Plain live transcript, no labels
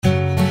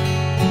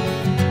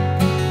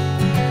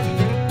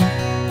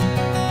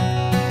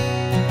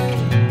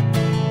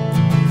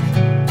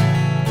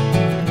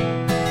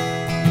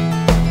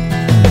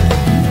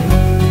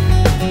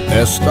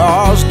as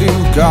stars do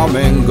come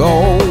and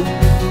go,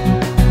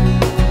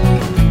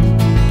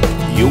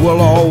 you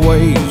will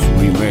always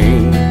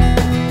remain.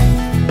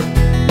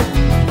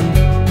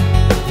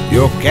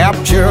 You're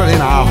captured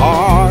in our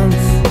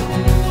hearts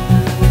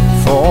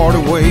for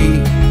the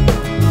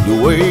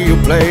way you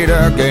play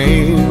the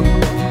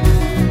game.